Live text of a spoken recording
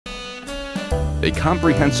a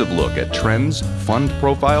comprehensive look at trends, fund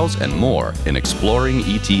profiles, and more in Exploring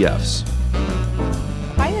ETFs.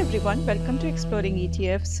 Hi everyone, welcome to Exploring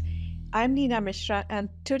ETFs. I'm Neena Mishra, and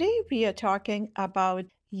today we are talking about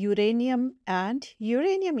uranium and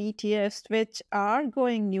uranium ETFs, which are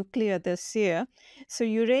going nuclear this year. So,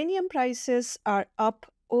 uranium prices are up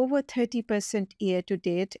over 30% year to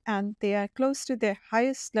date, and they are close to their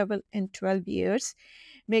highest level in 12 years,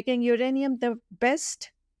 making uranium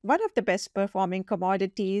one of the best performing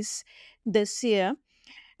commodities this year.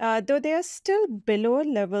 Though they are still below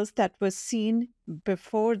levels that were seen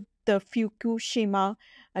before the Fukushima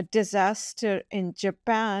disaster in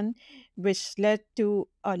Japan, which led to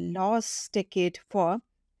a lost decade for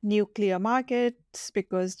nuclear markets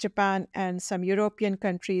because Japan and some European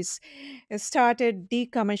countries started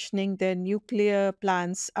decommissioning their nuclear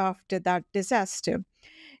plants after that disaster.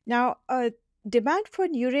 Now, demand for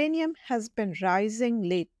uranium has been rising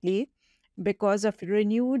lately because of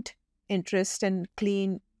renewed interest in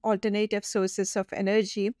clean alternative sources of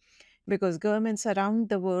energy, because governments around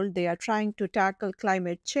the world, they are trying to tackle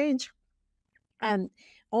climate change and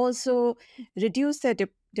also reduce their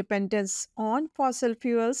dependence on fossil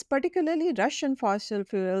fuels, particularly Russian fossil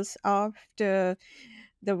fuels, after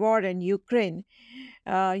the war in Ukraine.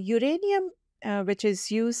 Uranium, which is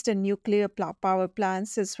used in nuclear power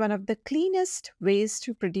plants, is one of the cleanest ways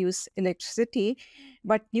to produce electricity.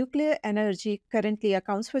 But nuclear energy currently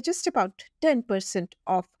accounts for just about 10%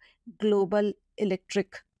 of global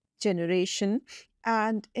electric generation.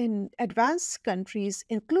 And in advanced countries,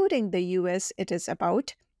 including the US, it is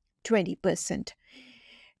about 20%.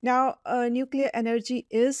 Now, nuclear energy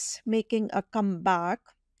is making a comeback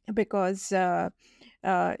because nuclear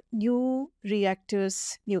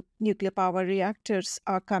power reactors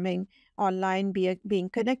are coming online, being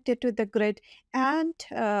connected to the grid, and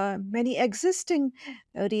many existing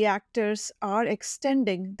reactors are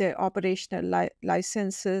extending their operational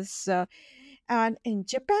licenses. And in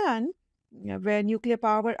Japan, where nuclear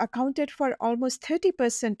power accounted for almost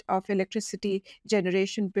 30% of electricity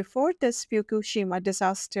generation before this Fukushima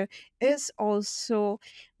disaster, is also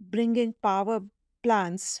bringing power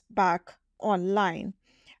plants back online.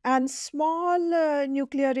 And small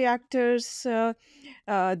nuclear reactors,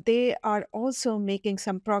 they are also making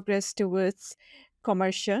some progress towards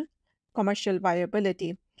commercial commercial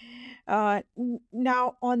viability.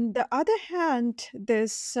 Now, on the other hand,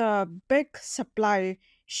 this big supply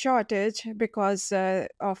shortage because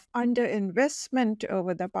of underinvestment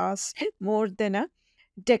over the past more than a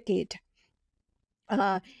decade.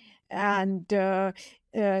 Uh, and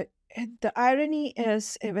The irony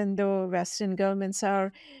is, even though Western governments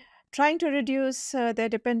are trying to reduce their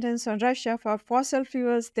dependence on Russia for fossil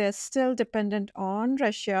fuels, they're still dependent on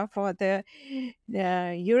Russia for their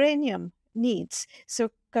uranium needs.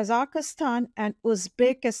 So, Kazakhstan and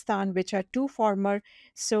Uzbekistan, which are two former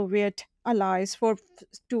Soviet allies,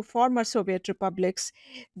 two former Soviet republics,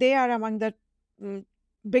 they are among the mm,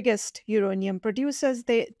 biggest uranium producers.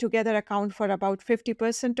 They together account for about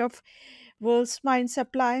 50% of world's mine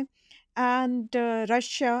supply. And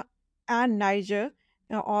Russia and Niger,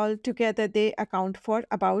 all together, they account for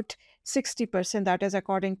about 60%. That is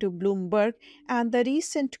according to Bloomberg. And the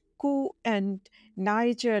recent coup in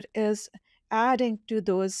Niger is adding to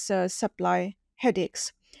those supply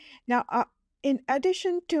headaches. Now, in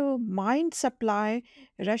addition to mine supply,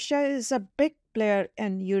 Russia is a big player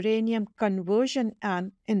in uranium conversion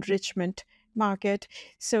and enrichment market.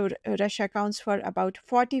 So Russia accounts for about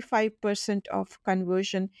 45% of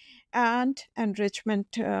conversion and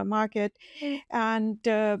enrichment market. And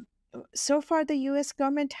so far, the US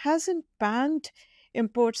government hasn't banned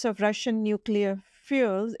imports of Russian nuclear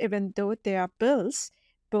fuels, even though there are bills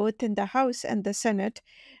both in the House and the Senate.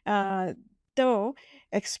 Uh, though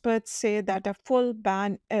experts say that a full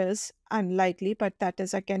ban is unlikely, but that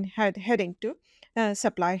is again heading to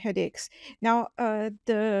supply headaches. Now,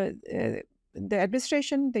 the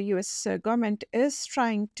administration, the U.S. Government, is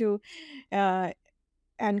trying to uh,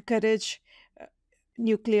 encourage uh,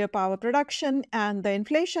 nuclear power production, and the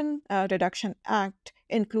Inflation Reduction Act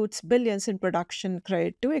includes billions in production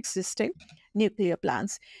credit to existing nuclear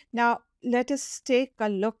plants. Now, let us take a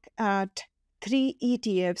look at three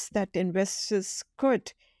ETFs that investors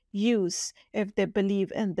could use if they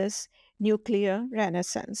believe in this nuclear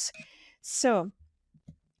renaissance. So,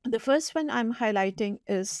 the first one I'm highlighting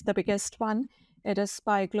is the biggest one. It is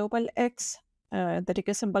by Global X. The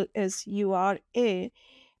ticker symbol is URA.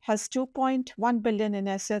 Has 2.1 billion in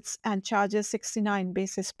assets and charges 69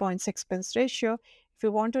 basis points expense ratio. If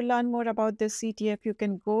you want to learn more about this ETF, you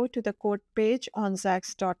can go to the quote page on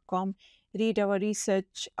Zacks.com, read our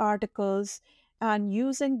research articles, And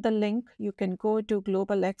using the link, you can go to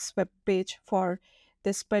Global X web page for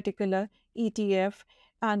this particular ETF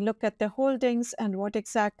and look at the holdings and what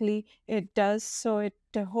exactly it does. So it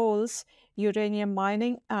holds uranium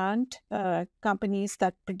mining and companies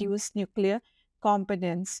that produce nuclear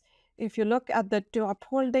components. If you look at the top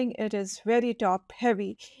holding, it is very top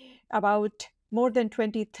heavy, about more than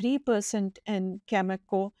 23% in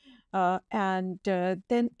Cameco, and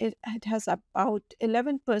then it has about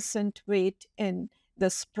 11% weight in the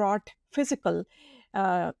Sprott physical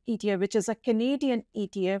ETF, which is a Canadian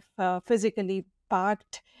ETF physically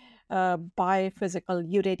backed by physical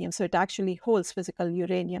uranium. So it actually holds physical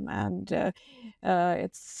uranium, and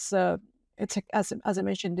as I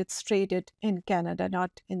mentioned, it's traded in Canada,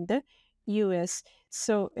 not in the US.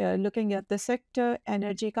 So, looking at the sector,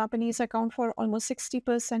 energy companies account for almost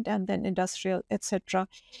 60%, and then industrial, etc.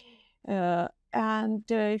 And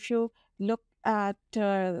if you look at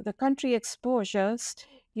the country exposures,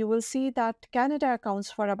 you will see that Canada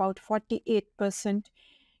accounts for about 48%,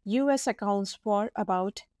 US accounts for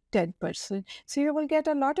about 10%. So you will get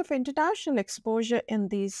a lot of international exposure in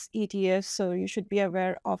these ETFs, so you should be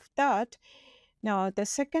aware of that. Now, the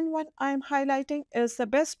second one I'm highlighting is the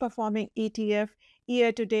best performing ETF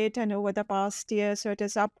year to date and over the past year. So it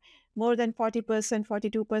is up more than 40%,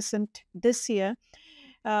 42% this year.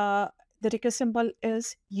 Uh, the ticker symbol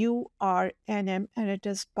is URNM and it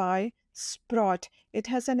is by Sprott. It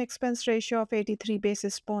has an expense ratio of 83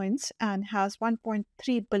 basis points and has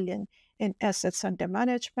 1.3 billion in assets under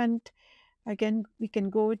management. Again, we can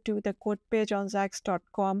go to the quote page on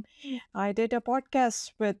Zacks.com. I did a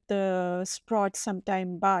podcast with the Sprott some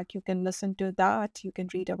time back. You can listen to that. You can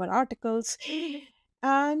read our articles.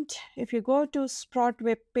 And if you go to Sprott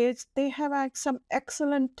web page, they have some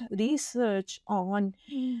excellent research on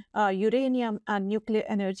uranium and nuclear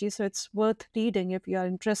energy. So it's worth reading if you are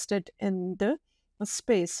interested in the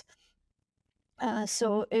space.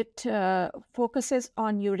 So it focuses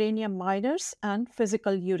on uranium miners and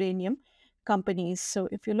physical uranium companies. So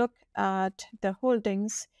if you look at the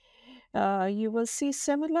holdings, you will see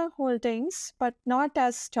similar holdings, but not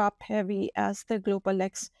as top heavy as the Global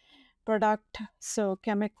X product. So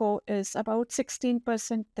Cameco is about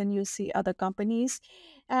 16%, then you see other companies.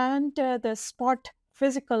 And the Spot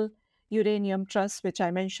Physical Uranium Trust, which I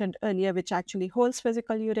mentioned earlier, which actually holds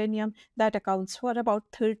physical uranium, that accounts for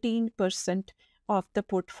about 13% of the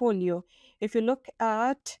portfolio. If you look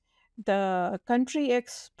at the country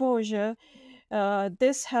exposure,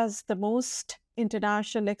 this has the most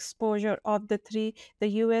international exposure of the three. The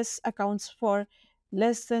US accounts for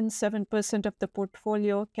less than 7% of the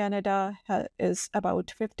portfolio. Canada is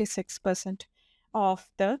about 56% of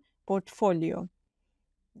the portfolio.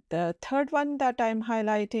 The third one that I'm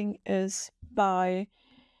highlighting is by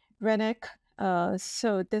Renec.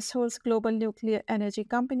 So this holds global nuclear energy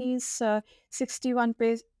companies, 61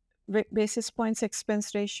 basis points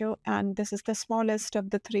expense ratio, and this is the smallest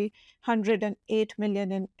of the 308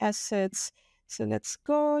 million in assets. So let's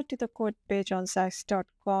go to the quote page on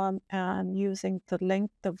Zacks.com and using the link,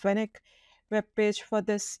 the Renec webpage for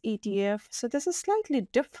this ETF. So this is slightly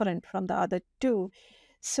different from the other two.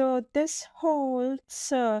 So this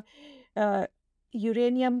holds uh,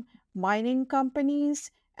 uranium mining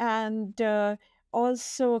companies and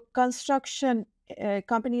also construction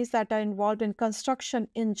companies that are involved in construction,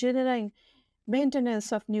 engineering,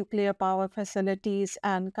 maintenance of nuclear power facilities,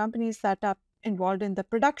 and companies that are involved in the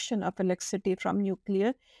production of electricity from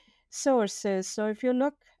nuclear sources. So if you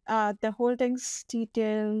look at the holdings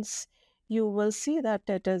details, you will see that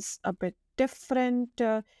it is a bit different.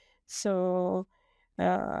 So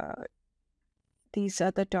uh, these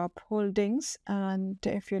are the top holdings. And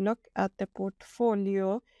if you look at the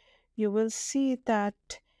portfolio, you will see that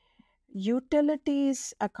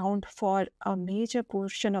utilities account for a major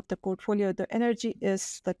portion of the portfolio. The energy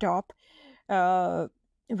is the top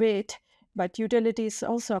weight, but utilities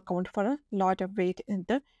also account for a lot of weight in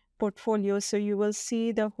the portfolio. So you will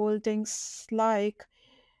see the holdings like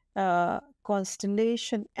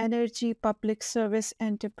Constellation Energy, Public Service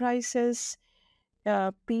Enterprises,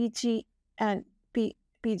 PG and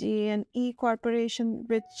PG&E Corporation,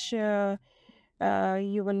 which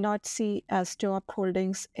you will not see as top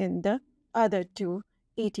holdings in the other two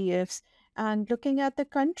ETFs. And looking at the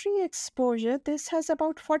country exposure, this has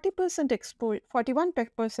about 40% exposure,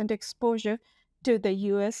 41% exposure to the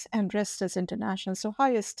US and rest is international. So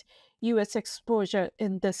highest US exposure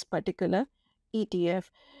in this particular ETF.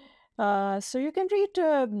 So you can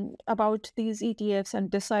read about these ETFs and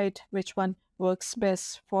decide which one works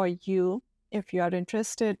best for you if you are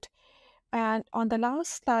interested. And on the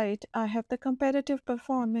last slide, I have the comparative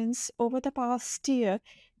performance over the past year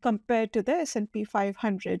compared to the S&P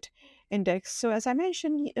 500 index. So as I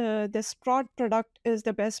mentioned, this broad product is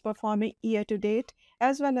the best performing year to date,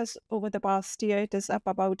 as well as over the past year. It is up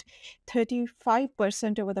about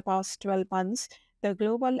 35% over the past 12 months. The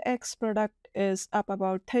Global X product is up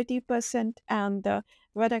about 30%, and the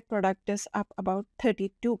VEDEC product is up about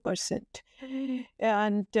 32%.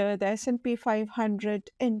 And the S&P 500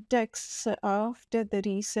 index after the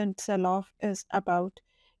recent sell-off is up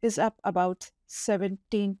about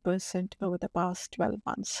 17% over the past 12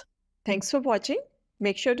 months. Thanks for watching.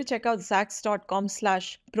 Make sure to check out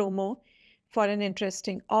zacks.com/promo for an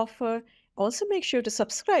interesting offer. Also, make sure to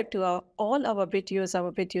subscribe to all our videos,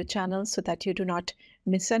 our video channels, so that you do not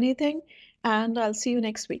miss anything. And I'll see you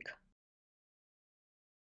next week.